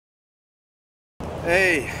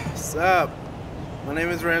Hey, what's up? My name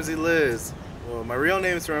is Ramsey Liz. Well, my real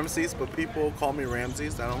name is Ramses, but people call me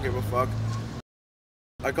Ramses. I don't give a fuck.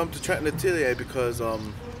 I come to Trenton Atelier because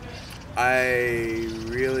I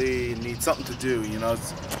really need something to do, you know.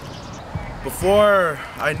 Before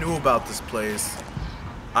I knew about this place,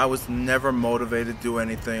 I was never motivated to do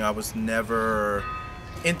anything. I was never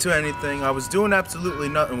into anything. I was doing absolutely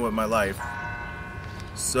nothing with my life.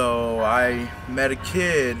 So I met a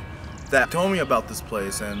kid that told me about this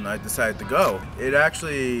place and I decided to go. It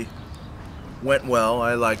actually went well.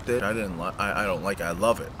 I liked it. I don't like it. I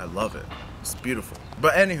love it. I love it. It's beautiful.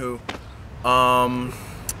 But anywho,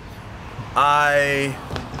 I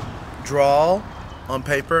draw on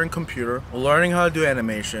paper and computer, learning how to do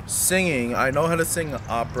animation, singing. I know how to sing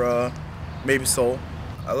opera, maybe soul.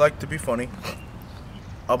 I like to be funny.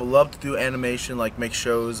 I would love to do animation, like make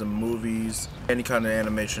shows and movies, any kind of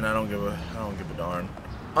animation. I don't give a darn.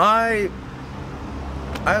 I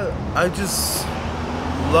just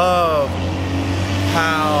love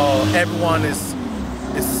how everyone is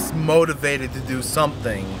motivated to do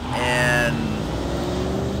something, and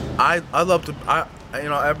I love to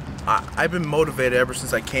I've been motivated ever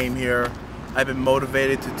since I came here. I've been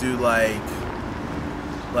motivated to do like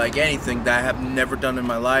anything that I have never done in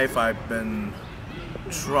my life. I've been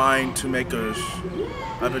trying to make a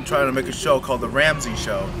show called The Ramsey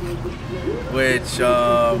Show, which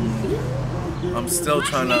I'm still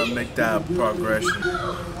trying to make that progression.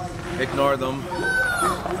 Ignore them.